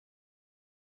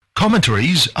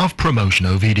Commentaries of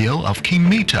promotional video of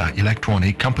Kinmeter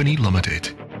Electronic Company Limited.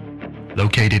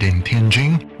 Located in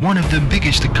Tianjin, one of the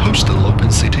biggest coastal open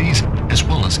cities as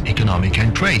well as economic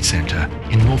and trade center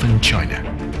in northern China,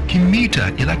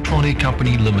 Kinmeter Electronic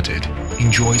Company Limited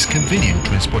enjoys convenient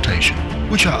transportation,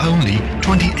 which are only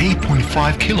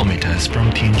 28.5 kilometers from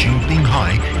Tianjin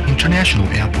Linhai International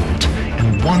Airport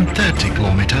and 130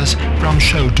 kilometers from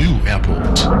Shoudu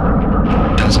Airport.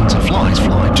 Dozens of flights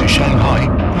fly to Shanghai,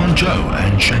 Guangzhou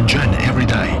and Shenzhen every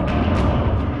day.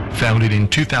 Founded in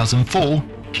 2004,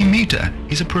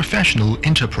 Kinmeter is a professional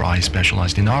enterprise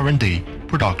specialized in R&D,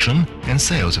 production and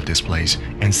sales of displays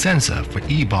and sensor for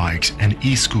e-bikes and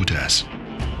e-scooters.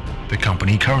 The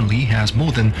company currently has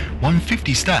more than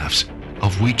 150 staffs,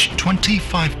 of which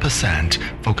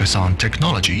 25% focus on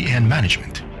technology and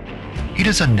management. It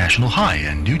is a national high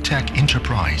and new tech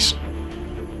enterprise.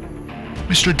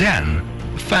 Mr. Dan,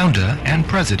 founder and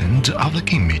president of the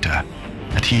Kinmeter,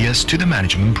 adheres to the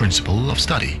management principle of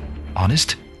study,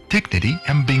 honest, dignity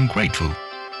and being grateful,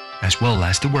 as well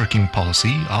as the working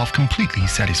policy of completely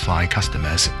satisfy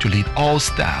customers to lead all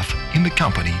staff in the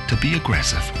company to be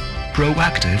aggressive,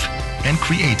 proactive and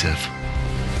creative.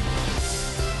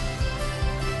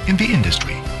 In the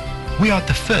industry, we are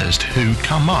the first who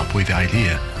come up with the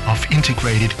idea of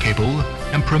integrated cable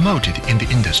and promote it in the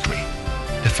industry.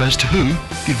 The first who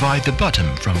divide the bottom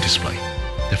from display.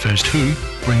 The first who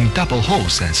bring double-hole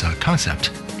sensor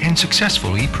concept and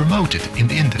successfully promote it in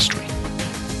the industry.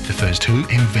 The first who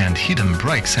invent hidden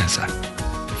brake sensor.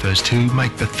 The first who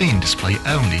make the thin display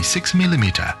only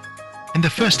 6mm. And the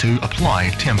first who apply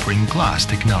tempering glass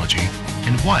technology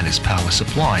and wireless power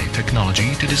supply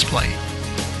technology to display.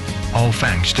 All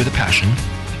thanks to the passion,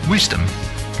 wisdom,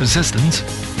 persistence,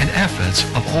 and efforts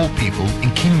of all people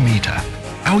in Kinmeter.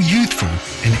 Our youthful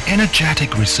and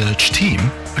energetic research team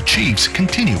achieves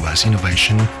continuous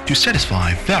innovation to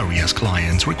satisfy various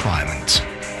clients' requirements,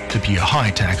 to be a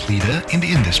high-tech leader in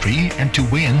the industry and to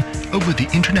win over the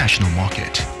international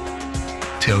market.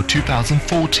 Till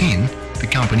 2014, the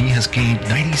company has gained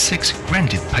 96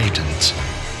 granted patents,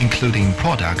 including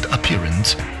product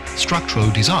appearance,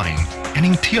 structural design, and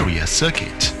interior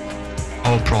circuit.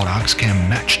 All products can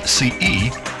match CE,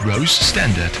 RoHS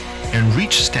standard, and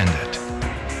REACH standard.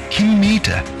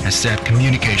 Kinmeter has set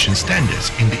communication standards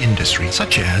in the industry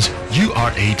such as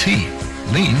URAT,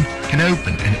 Lean,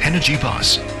 Canopen and Energy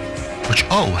Bus, which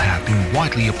all have been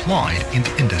widely applied in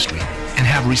the industry and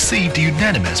have received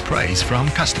unanimous praise from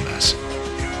customers.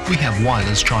 We have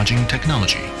wireless charging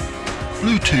technology,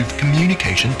 Bluetooth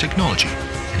communication technology,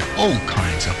 and all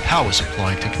kinds of power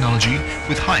supply technology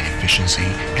with high efficiency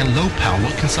and low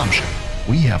power consumption.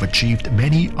 We have achieved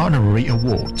many honorary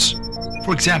awards.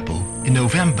 For example, in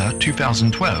November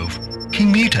 2012,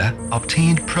 Kinmeter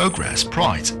obtained Progress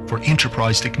Prize for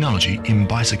Enterprise Technology in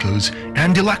Bicycles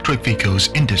and Electric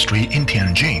Vehicles Industry in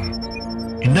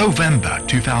Tianjin. In November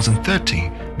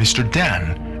 2013, Mr.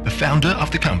 Dan, the founder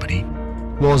of the company,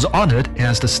 was honored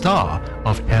as the star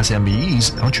of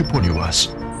SME's Entrepreneurs.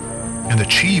 And the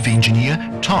chief engineer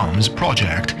Tom's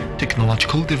project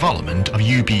Technological Development of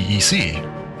UBEC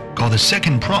got the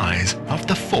second prize of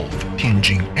the 4th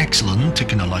Tianjin Excellent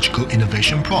Technological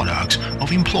Innovation Products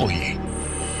of Employee.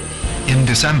 In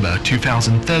December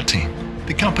 2013,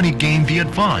 the company gained the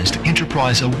Advanced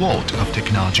Enterprise Award of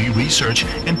Technology Research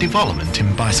and Development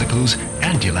in Bicycles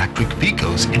and Electric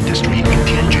Vehicles Industry in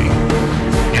Tianjin,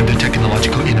 and the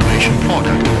Technological Innovation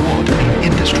Product Award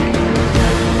in Industry.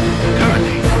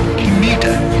 Currently,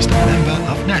 Kinmeter is the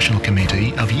member of National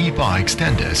Committee of E-Bike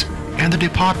Standards and the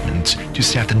department to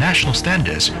set the national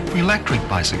standards for electric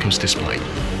bicycles display.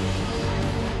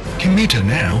 Kinmeter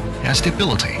now has the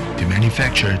ability to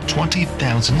manufacture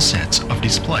 20,000 sets of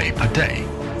display per day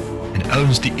and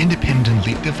owns the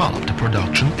independently developed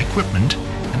production equipment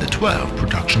and the 12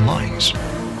 production lines.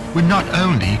 We not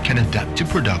only can adapt to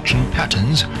production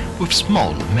patterns with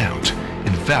small amount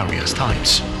and various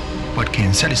types, but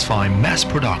can satisfy mass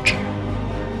production.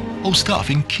 All staff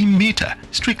in Kinmeter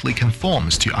strictly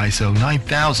conforms to ISO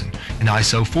 9000 and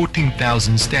ISO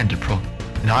 14000 standard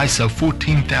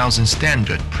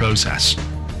process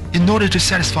in order to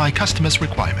satisfy customers'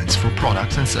 requirements for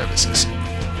products and services.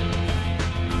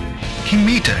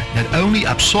 Kinmeter not only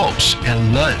absorbs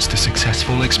and learns the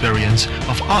successful experience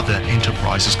of other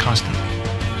enterprises constantly,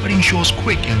 but ensures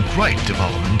quick and great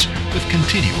development with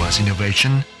continuous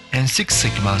innovation and Six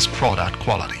Sigma's product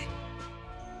quality.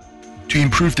 To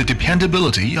improve the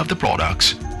dependability of the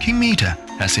products, Kinmeter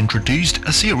has introduced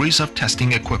a series of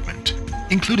testing equipment,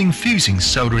 including fusing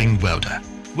soldering welder,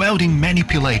 welding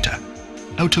manipulator,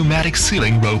 automatic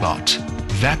sealing robot,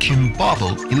 vacuum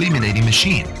bubble eliminating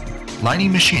machine,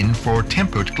 lining machine for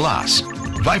tempered glass,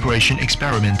 vibration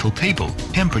experimental table,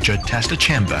 temperature tester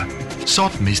chamber,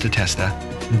 salt mist tester,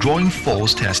 drawing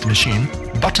force test machine,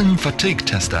 button fatigue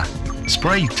tester,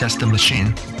 spray tester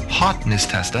machine, hardness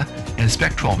tester, and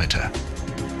spectrometer.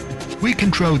 We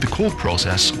control the core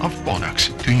process of products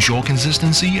to ensure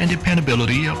consistency and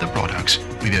dependability of the products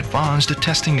with advanced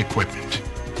testing equipment.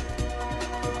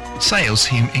 Sales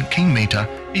team in Kingmeter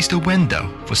is the window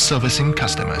for servicing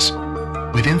customers.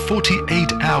 Within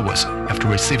 48 hours after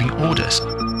receiving orders,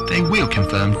 they will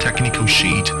confirm technical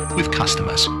sheet with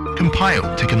customers,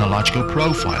 compile technological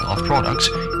profile of products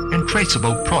and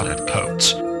traceable product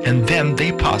codes, and then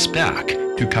they pass back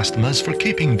to customers for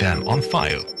keeping them on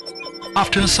file.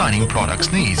 After assigning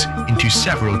products needs into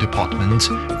several departments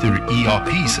through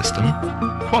ERP system,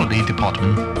 quality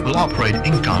department will operate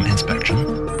income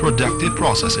inspection, productive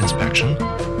process inspection,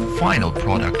 final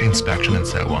product inspection, and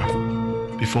so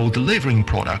on. Before delivering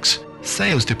products,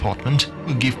 sales department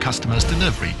will give customers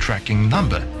delivery tracking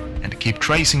number and keep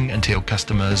tracing until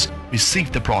customers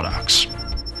receive the products.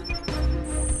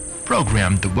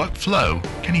 Program the workflow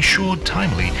can ensure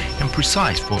timely and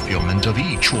precise fulfillment of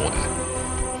each order.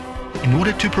 In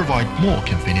order to provide more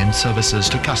convenient services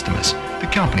to customers, the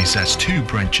company sets 2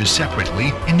 branches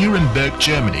separately in Nuremberg,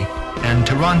 Germany and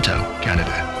Toronto,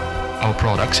 Canada. Our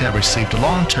products have received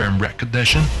long-term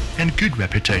recognition and good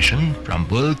reputation from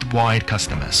worldwide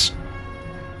customers.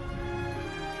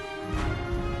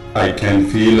 I can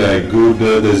feel a good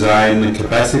design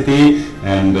capacity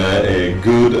and a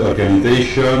good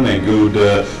organization, a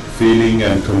good feeling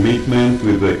and commitment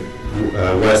with the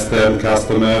Western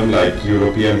customer like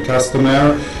European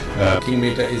customer.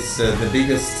 Kingmeter is the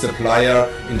biggest supplier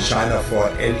in China for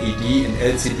LED and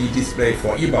LCD display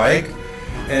for e-bike,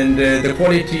 and the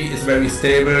quality is very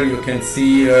stable. You can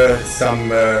see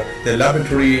the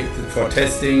laboratory for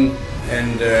testing,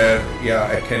 and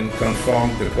I can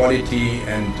confirm the quality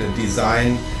and the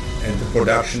design, and the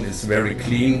production is very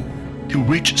clean. To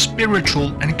reach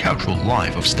spiritual and cultural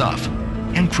life of staff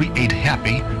and create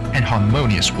happy and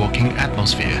harmonious working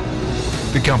atmosphere,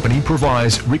 the company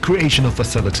provides recreational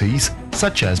facilities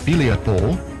such as billiard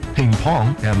ball, ping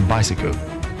pong, and bicycle.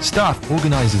 Staff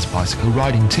organizes bicycle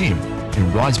riding team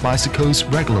and rides bicycles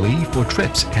regularly for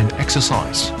trips and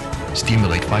exercise,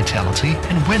 stimulate vitality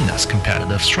and witness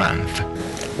competitive strength.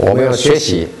 我们用学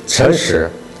习、诚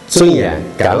实、尊严、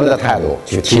感恩的态度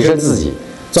去提升自己，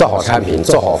做好产品，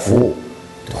做好服务，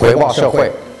回报社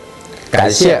会。感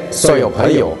谢所有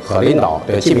朋友和领导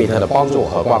对Kingmeter的帮助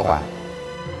和关怀。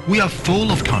We are full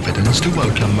of confidence to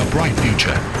welcome a bright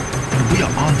future, and we are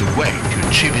on the way to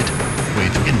achieve it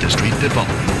with industry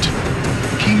development.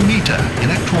 Kingmeter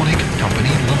Electronic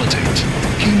Company Limited.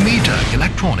 Kingmeter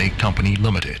Electronic Company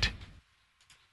Limited.